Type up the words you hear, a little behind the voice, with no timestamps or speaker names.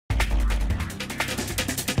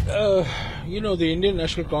The Indian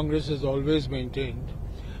National Congress has always maintained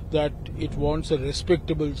that it wants a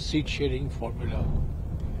respectable seat-sharing formula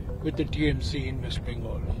with the TMC in West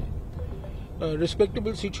Bengal. A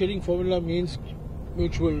respectable seat-sharing formula means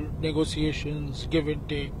mutual negotiations, give and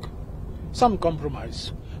take, some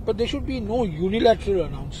compromise. But there should be no unilateral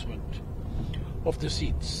announcement of the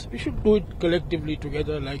seats. We should do it collectively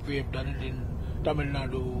together like we have done it in Tamil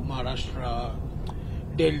Nadu, Maharashtra,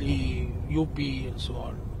 Delhi, UP and so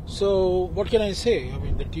on. So what can I say? I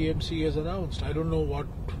mean, the TMC has announced. I don't know what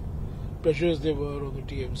pressures there were on the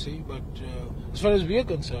TMC, but as far as we are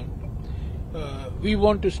concerned, we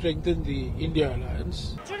want to strengthen the India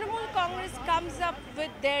alliance. Trinamool Congress comes up with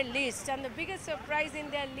their list, and the biggest surprise in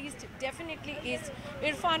their list definitely is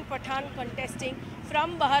Yusuf Pathan contesting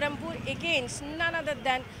from Berhampore against none other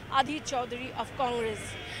than Adhir Chowdhury of Congress.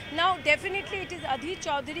 Now, definitely it is Adhir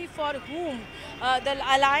Chowdhury for whom the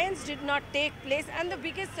alliance did not take place, and the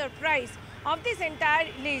biggest surprise of this entire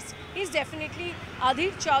list is definitely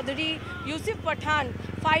Adhir Chowdhury, Yusuf Pathan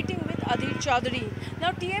fighting with Adhir Chowdhury.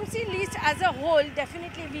 Now, TMC list as a whole,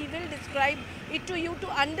 definitely we will describe it to you to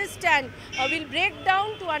understand. We'll break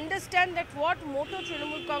down to understand that what motto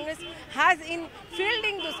Trinamool Congress has in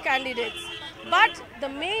fielding those candidates. But the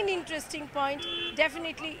main interesting point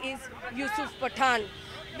definitely is Yusuf Pathan.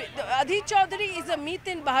 Adhir Chowdhury is a myth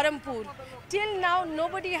in Berhampore. Till now,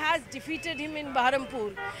 nobody has defeated him in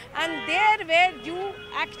Berhampore. And there where you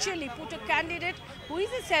actually put a candidate who is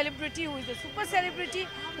a celebrity, who is a super celebrity,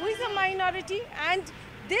 who is a minority, and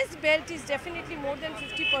this belt is definitely more than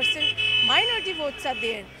 50% minority votes are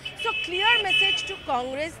there. So clear message to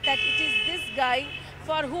Congress that it is this guy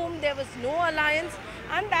for whom there was no alliance,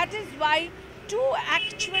 and that is why to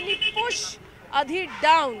actually push Adhir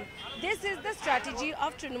down, this is the strategy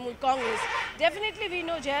of Trinamool Congress. Definitely we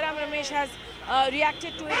know Jairam Ramesh has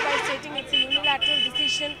reacted to it by stating it's a unilateral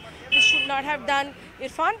decision. This should not have done.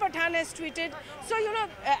 Yusuf Pathan has tweeted. So,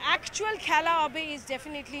 actual Khala Abe is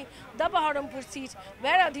definitely the Berhampore seat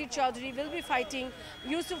where Adhir Chowdhury will be fighting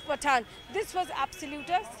Yusuf Pathan. This was absolute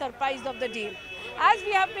a surprise of the day. As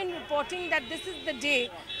we have been reporting that this is the day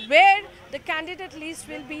where the candidate list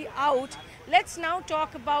will be out, let's now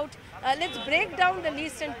talk about, let's break down the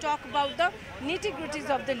list and talk about the nitty-gritties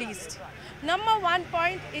of the list. Number 1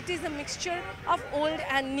 point, it is a mixture of old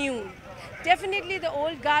and new. Definitely the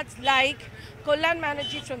old guards like Kollan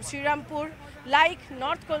Banerjee from Srirampur, like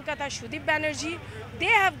North Kolkata Sudip Banerjee, they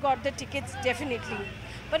have got the tickets definitely.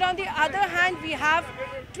 But on the other hand, we have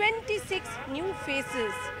 26 new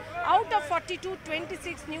faces. Out of 42,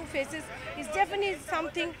 26 new faces is definitely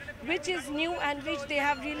something which is new and which they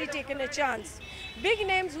have really taken a chance. Big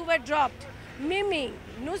names who were dropped. Mimi,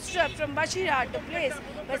 Nusrat from Bashirat, the place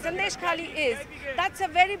where Sandesh Khali is, that's a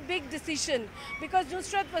very big decision because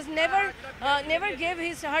Nusrat was never gave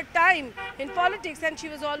her time in politics and she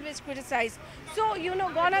was always criticized. So,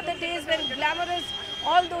 gone are the days when glamorous,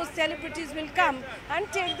 all those celebrities will come and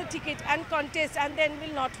take the ticket and contest and then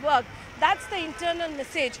will not work. That's the internal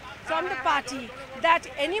message from the party that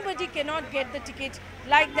anybody cannot get the ticket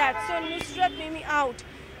like that. So, Nusrat Mimi out.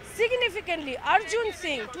 Significantly, Arjun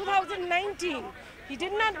Singh, 2019, he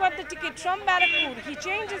did not got the ticket from Barrackpur. He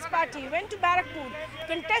changed his party, went to Barrackpur,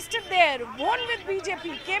 contested there, won with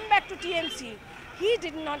BJP, came back to TMC. He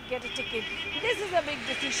did not get a ticket. This is a big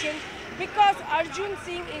decision because Arjun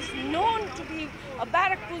Singh is known to be a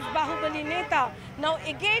Barrackpur's Bahubali Neta. Now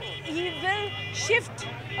again he will shift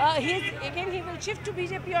to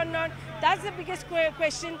BJP or not. That's the biggest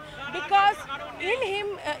question because in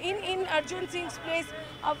him, in Arjun Singh's place,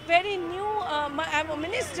 a very new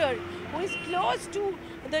minister who is close to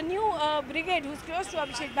the new brigade, who is close to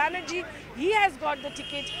Abhishek Banerjee, he has got the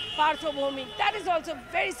ticket, Partho Bhomik. That is also a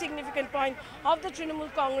very significant point of the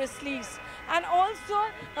Trinamool Congress list. And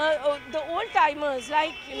also the old-timers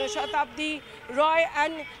like Shatabdi, Roy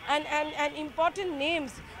and important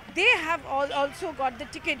names, they have also got the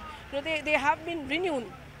ticket. They have been renewed.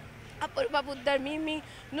 Apurva Puddar, Mimi,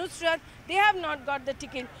 Nusrat, they have not got the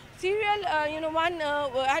ticket. Serial,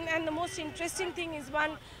 and the most interesting thing is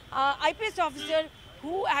one IPS officer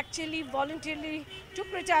who actually voluntarily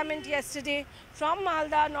took retirement yesterday from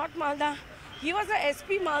Malda, not Malda. He was a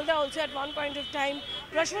SP Malda also at one point of time.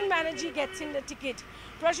 Prashant Banerjee gets in the ticket.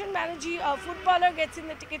 Prashant Banerjee, a footballer, gets in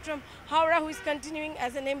the ticket from Howrah, who is continuing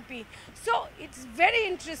as an MP. So it's very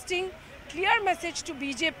interesting, clear message to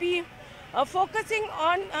BJP, focusing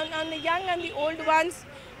on the young and the old ones,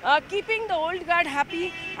 keeping the old guard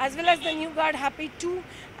happy as well as the new guard happy too,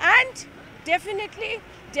 and definitely,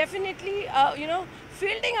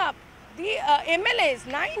 fielding up the MLAs.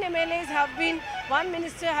 9 MLAs have been, one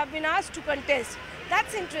minister have been asked to contest.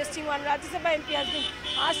 That's interesting. One Rajya Sabha MP has been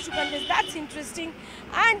asked to contest. That's interesting.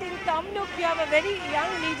 And in Tamluk, we have a very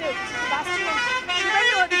young leader, which is the bastion of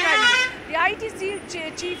Shubhendu Adhikari. The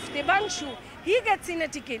ITC chief, Debanshu, he gets in a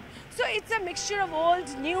ticket. So it's a mixture of old,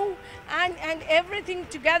 new, and everything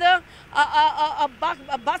together.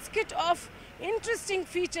 A basket of interesting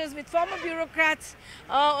features with former bureaucrats,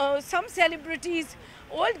 some celebrities,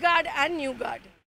 old guard and new guard.